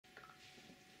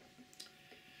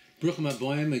Bruchim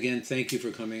Aboyim, again, thank you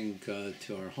for coming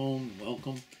to our home.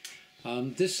 Welcome.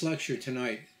 This lecture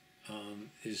tonight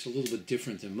is a little bit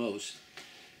different than most.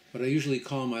 What I usually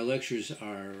call my lectures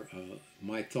are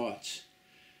my thoughts.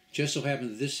 Just so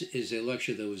happens this is a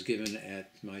lecture that was given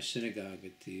at my synagogue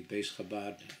at the Beis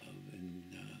Chabad in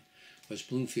West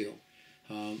Bloomfield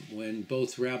when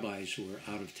both rabbis were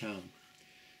out of town.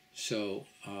 So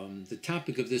the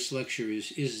topic of this lecture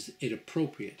is it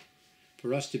appropriate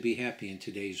for us to be happy in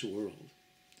today's world?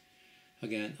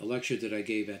 Again, a lecture that I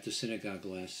gave at the synagogue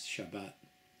last Shabbat.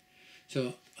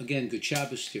 So again, good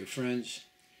Shabbos, dear friends.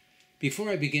 Before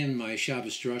I begin my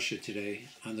Shabbos drasha today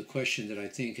on the question that I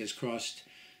think has crossed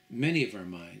many of our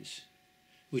minds,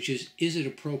 which is it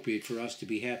appropriate for us to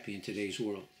be happy in today's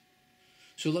world?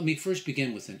 So let me first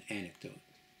begin with an anecdote.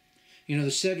 You know,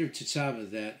 the Seder Tetzaveh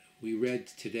that we read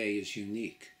today is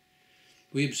unique.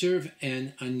 We observe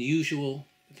an unusual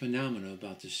phenomena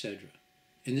about the Sedra.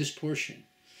 In this portion,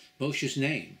 Moshe's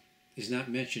name is not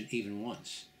mentioned even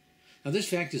once. Now this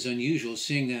fact is unusual,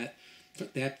 seeing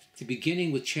that the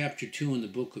beginning with chapter 2 in the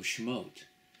book of Shemot,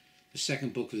 the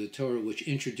second book of the Torah, which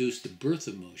introduced the birth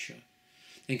of Moshe,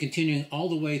 and continuing all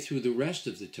the way through the rest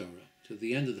of the Torah, to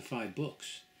the end of the 5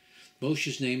 books,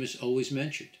 Moshe's name is always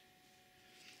mentioned.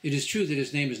 It is true that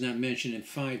his name is not mentioned in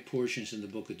 5 portions in the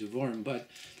book of Devarim, but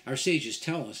our sages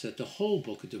tell us that the whole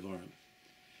book of Devarim,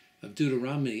 of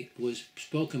Deuteronomy, was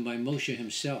spoken by Moshe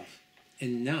himself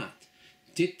and not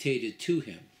dictated to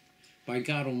him by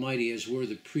God Almighty as were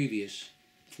the previous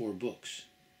 4 books.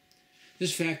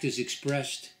 This fact is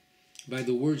expressed by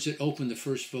the words that open the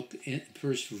first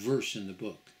verse in the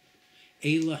book.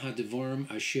 Eila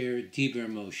hadevarim asher diber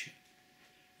Moshe,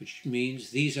 which means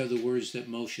these are the words that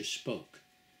Moshe spoke.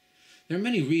 There are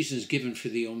many reasons given for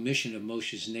the omission of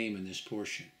Moshe's name in this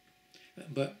portion,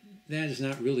 but that is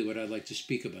not really what I'd like to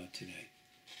speak about today.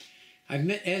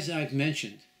 As I've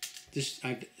mentioned,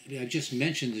 I've just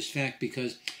mentioned this fact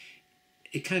because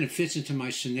it kind of fits into my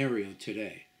scenario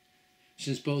today,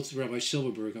 since both Rabbi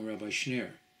Silverberg and Rabbi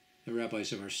Schneer, the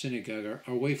rabbis of our synagogue, are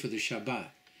away for the Shabbat,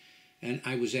 and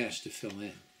I was asked to fill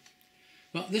in.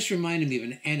 Well, this reminded me of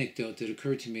an anecdote that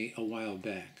occurred to me a while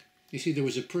back. You see, there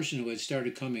was a person who had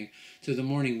started coming to the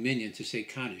morning minyan to say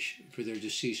Kaddish for their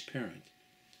deceased parent.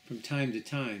 From time to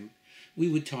time, we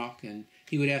would talk and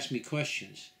he would ask me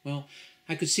questions. Well,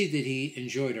 I could see that he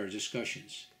enjoyed our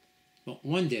discussions. Well,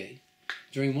 one day,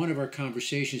 during one of our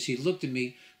conversations, he looked at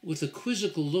me with a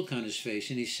quizzical look on his face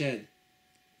and he said,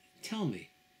 "Tell me,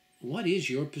 what is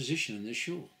your position in this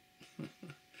shul?"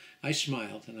 I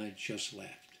smiled and I just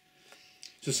laughed.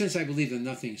 So since I believe that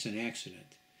nothing is an accident,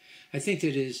 I think that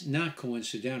it is not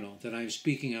coincidental that I am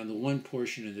speaking on the one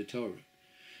portion of the Torah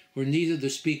where neither the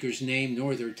speaker's name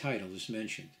nor their title is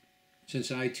mentioned,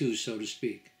 since I too, so to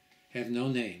speak, have no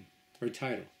name or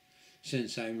title,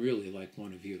 since I am really like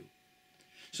one of you.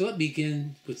 So let me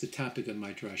begin with the topic of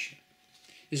my drasha.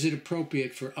 Is it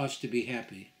appropriate for us to be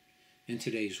happy in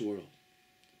today's world?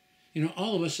 You know,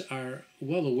 all of us are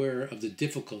well aware of the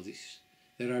difficulties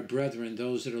that our brethren,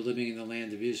 those that are living in the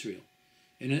land of Israel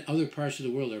and in other parts of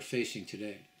the world, are facing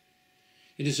today.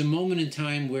 It is a moment in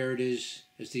time where it is,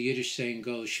 as the Yiddish saying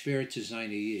goes, schwer zu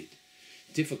sein a Yid,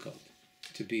 difficult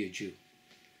to be a Jew.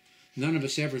 None of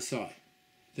us ever thought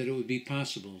that it would be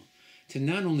possible to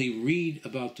not only read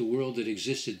about the world that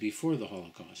existed before the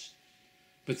Holocaust,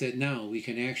 but that now we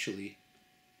can actually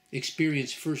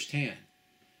experience firsthand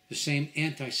the same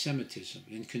anti-Semitism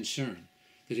and concern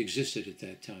that existed at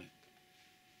that time.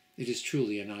 It is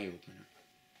truly an eye-opener.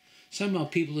 Somehow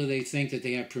people today think that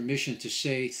they have permission to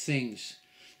say things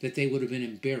that they would have been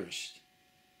embarrassed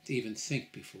to even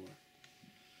think before.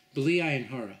 B'li ayin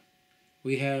hara,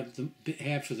 we have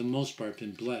for the most part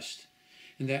been blessed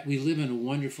in that we live in a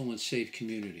wonderful and safe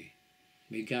community.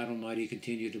 May God Almighty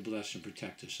continue to bless and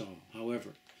protect us all. However,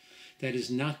 that is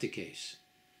not the case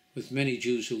with many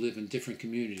Jews who live in different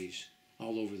communities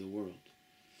all over the world,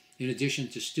 in addition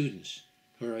to students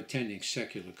who are attending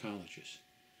secular colleges.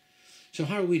 So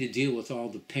how are we to deal with all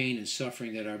the pain and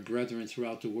suffering that our brethren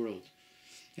throughout the world,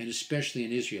 and especially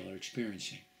in Israel, are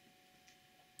experiencing?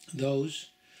 Those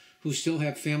who still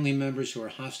have family members who are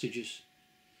hostages,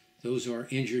 those who are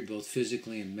injured both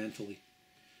physically and mentally,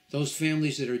 those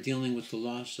families that are dealing with the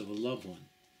loss of a loved one,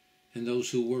 and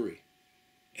those who worry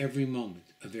every moment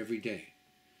of every day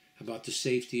about the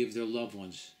safety of their loved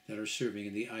ones that are serving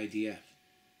in the IDF.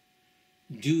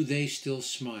 Do they still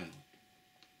smile?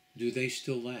 Do they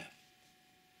still laugh?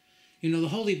 You know, the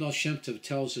Holy Baal Shem Tov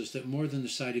tells us that more than the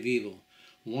sight of evil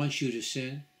wants you to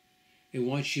sin, it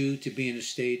wants you to be in a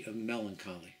state of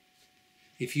melancholy.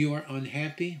 If you are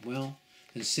unhappy, well,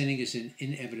 then sinning is an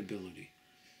inevitability.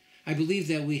 I believe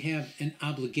that we have an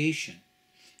obligation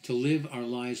to live our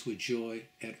lives with joy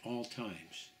at all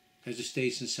times, as it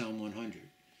states in Psalm 100.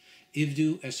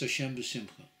 Ivdu es Hashem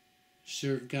b'simcha.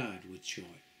 Serve God with joy.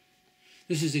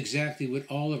 This is exactly what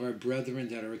all of our brethren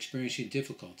that are experiencing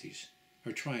difficulties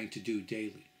are trying to do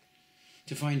daily.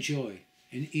 To find joy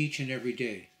in each and every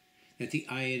day that the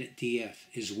IDF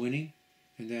is winning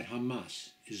and that Hamas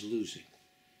is losing.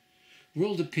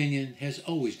 World opinion has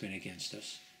always been against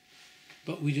us,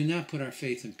 but we do not put our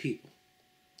faith in people.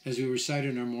 As we recite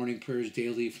in our morning prayers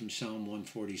daily from Psalm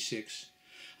 146,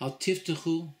 Al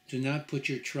tiftachu, do not put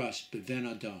your trust beven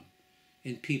adam,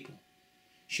 in people,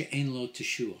 she'en lo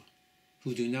teshua,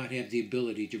 who do not have the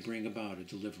ability to bring about a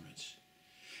deliverance.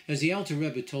 As the Alter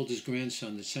Rebbe told his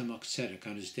grandson, the Tzemach Tzedek,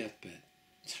 on his deathbed,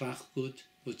 trach gut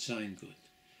ut sein gut.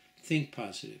 Think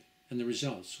positive, and the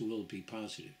results will be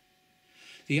positive.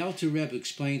 The Alter Rebbe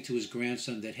explained to his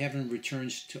grandson that heaven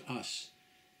returns to us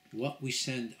what we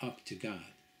send up to God.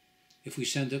 If we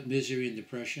send up misery and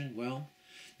depression, well,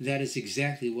 that is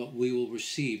exactly what we will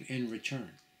receive in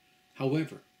return.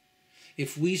 However,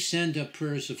 if we send up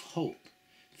prayers of hope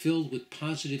filled with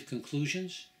positive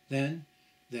conclusions, then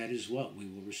that is what we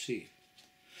will receive.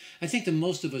 I think that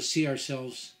most of us see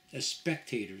ourselves as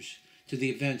spectators to the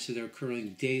events that are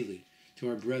occurring daily to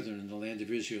our brethren in the land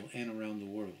of Israel and around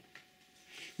the world.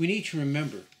 We need to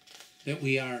remember that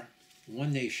we are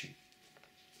one nation,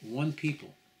 one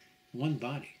people, one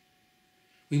body.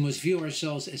 We must view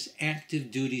ourselves as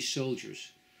active duty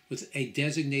soldiers with a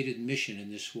designated mission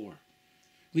in this war.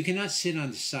 We cannot sit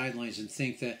on the sidelines and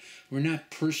think that we're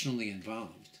not personally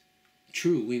involved.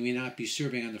 True, we may not be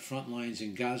serving on the front lines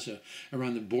in Gaza or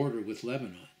on the border with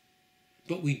Lebanon,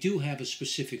 but we do have a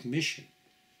specific mission,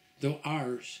 though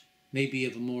ours may be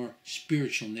of a more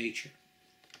spiritual nature.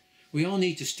 We all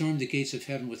need to storm the gates of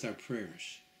heaven with our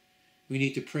prayers. We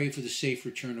need to pray for the safe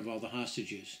return of all the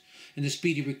hostages and the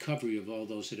speedy recovery of all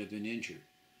those that have been injured.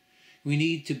 We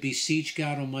need to beseech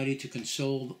God Almighty to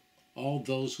console all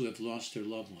those who have lost their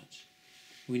loved ones.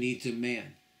 We need to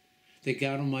demand that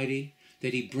God Almighty,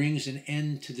 that He brings an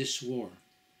end to this war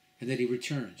and that He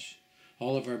returns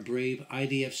all of our brave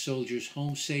IDF soldiers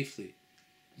home safely,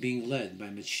 being led by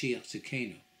Mashiach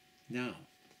Tzidkenu now.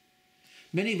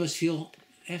 Many of us feel,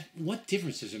 what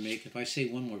difference does it make if I say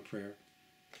one more prayer,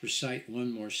 recite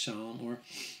one more psalm, or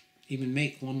even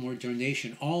make one more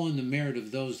donation, all in the merit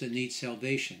of those that need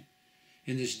salvation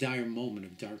in this dire moment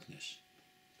of darkness?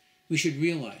 We should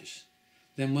realize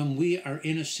that when we are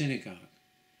in a synagogue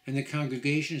and the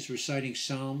congregation is reciting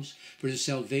psalms for the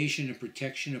salvation and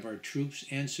protection of our troops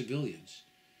and civilians,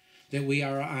 that we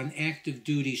are on active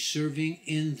duty serving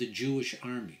in the Jewish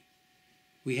army.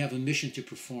 We have a mission to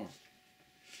perform.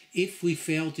 If we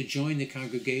fail to join the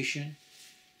congregation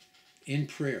in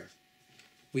prayer,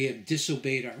 we have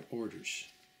disobeyed our orders.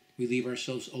 We leave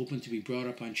ourselves open to be brought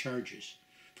up on charges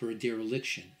for a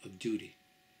dereliction of duty.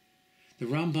 The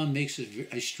Rambam makes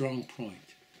a strong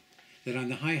point that on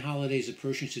the high holidays a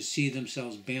person should see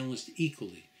themselves balanced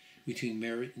equally between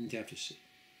merit and deficit.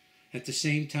 At the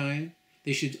same time,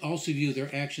 they should also view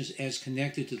their actions as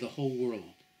connected to the whole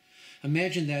world.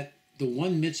 Imagine that the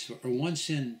one mitzvah or one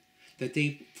sin that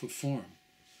they perform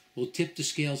will tip the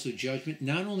scales of judgment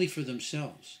not only for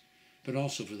themselves, but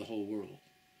also for the whole world.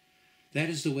 That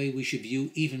is the way we should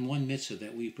view even one mitzvah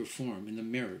that we perform in the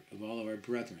merit of all of our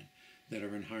brethren that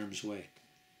are in harm's way.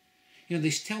 You know,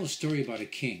 they tell a story about a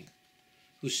king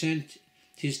who sent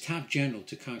his top general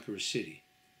to conquer a city.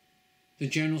 The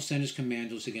general sent his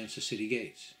commandos against the city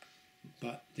gates,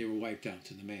 but they were wiped out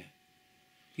to the man.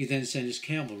 He then sent his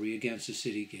cavalry against the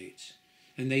city gates,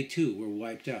 and they too were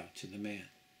wiped out to the man.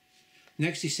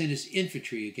 Next he sent his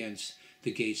infantry against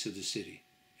the gates of the city,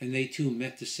 and they too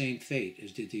met the same fate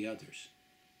as did the others.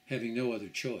 Having no other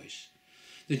choice,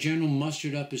 the general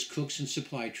mustered up his cooks and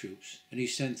supply troops, and he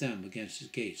sent them against the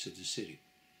gates of the city.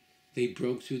 They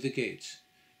broke through the gates,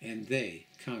 and they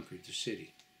conquered the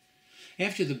city.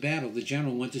 After the battle, the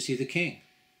general went to see the king.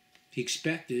 He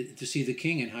expected to see the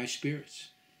king in high spirits.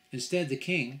 Instead, the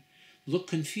king looked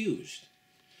confused.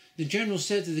 The general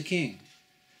said to the king,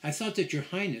 "I thought that your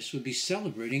highness would be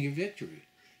celebrating your victory."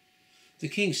 The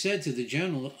king said to the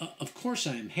general, "Of course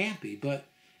I am happy, but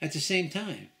at the same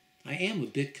time, I am a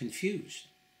bit confused.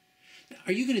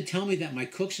 Are you going to tell me that my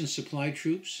cooks and supply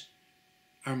troops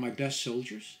are my best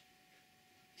soldiers?"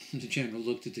 The general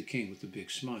looked at the king with a big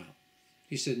smile.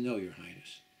 He said, "No, your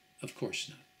highness, of course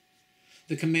not.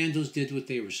 The commandos did what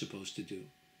they were supposed to do.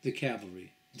 The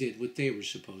cavalry did what they were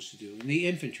supposed to do. And the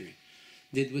infantry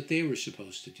did what they were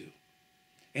supposed to do.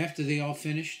 After they all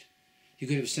finished, you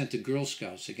could have sent the Girl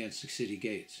Scouts against the city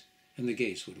gates, and the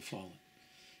gates would have fallen.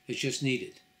 It just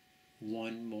needed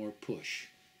one more push.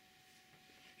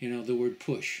 You know, the word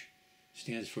push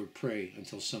stands for pray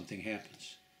until something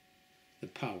happens. The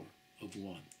power of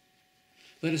one.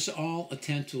 Let us all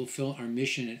attempt to fulfill our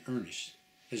mission in earnest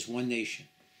as one nation,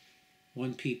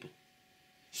 one people,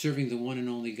 serving the one and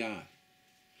only God.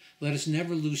 Let us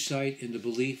never lose sight in the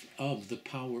belief of the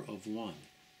power of one.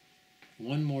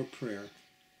 One more prayer,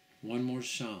 one more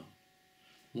psalm,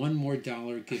 one more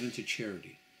dollar given to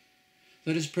charity.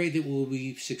 Let us pray that we will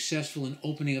be successful in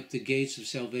opening up the gates of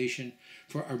salvation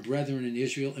for our brethren in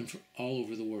Israel and for all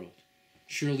over the world.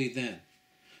 Surely then,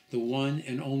 the one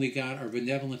and only God, our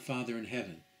benevolent Father in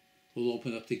heaven, will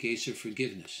open up the gates of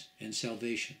forgiveness and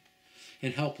salvation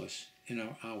and help us in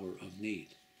our hour of need.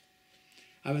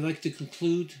 I would like to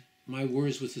conclude my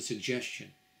words with a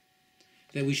suggestion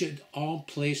that we should all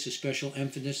place a special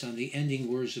emphasis on the ending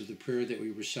words of the prayer that we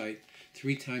recite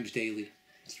 3 times daily,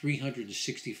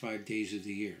 365 days of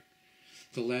the year.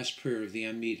 The last prayer of the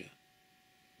Amidah,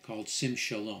 called Sim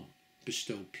Shalom,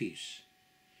 bestow peace.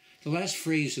 The last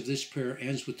phrase of this prayer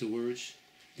ends with the words,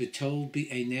 V'tov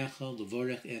bi'einecha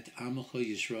levorech et amecha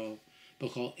Yisrael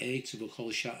b'chol eitz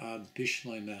v'chol sha'ah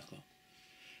b'shleimecha.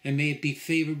 And may it be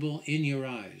favorable in your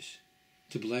eyes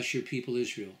to bless your people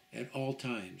Israel at all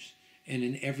times and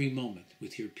in every moment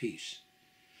with your peace.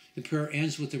 The prayer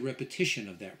ends with a repetition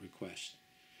of that request.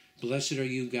 Blessed are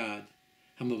you, God,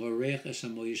 hamavarech es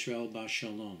amo Yisrael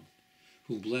b'shalom,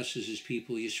 who blesses his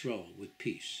people Yisrael with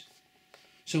peace.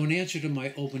 So in answer to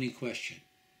my opening question,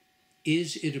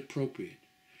 is it appropriate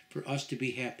for us to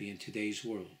be happy in today's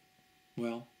world?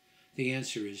 Well, the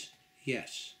answer is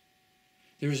yes.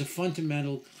 There is a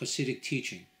fundamental Hasidic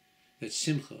teaching that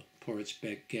simcha poretz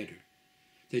geder,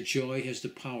 that joy has the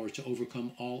power to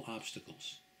overcome all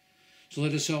obstacles. So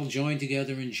let us all join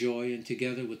together in joy and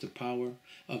together with the power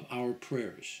of our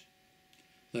prayers.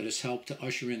 Let us help to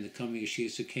usher in the coming Yeshua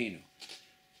Tzidkenu.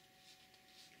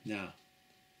 Now,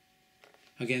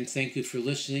 again, thank you for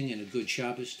listening and a good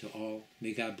Shabbos to all.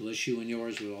 May God bless you and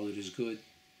yours with all that is good.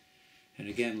 And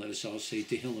again, let us all say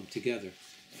Tehillim together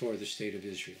for the state of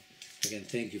Israel. Again,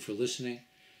 thank you for listening.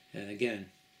 And again,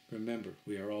 remember,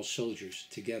 we are all soldiers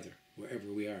together, wherever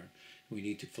we are. We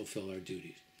need to fulfill our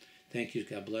duties. Thank you.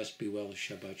 God bless. Be well.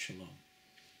 Shabbat Shalom.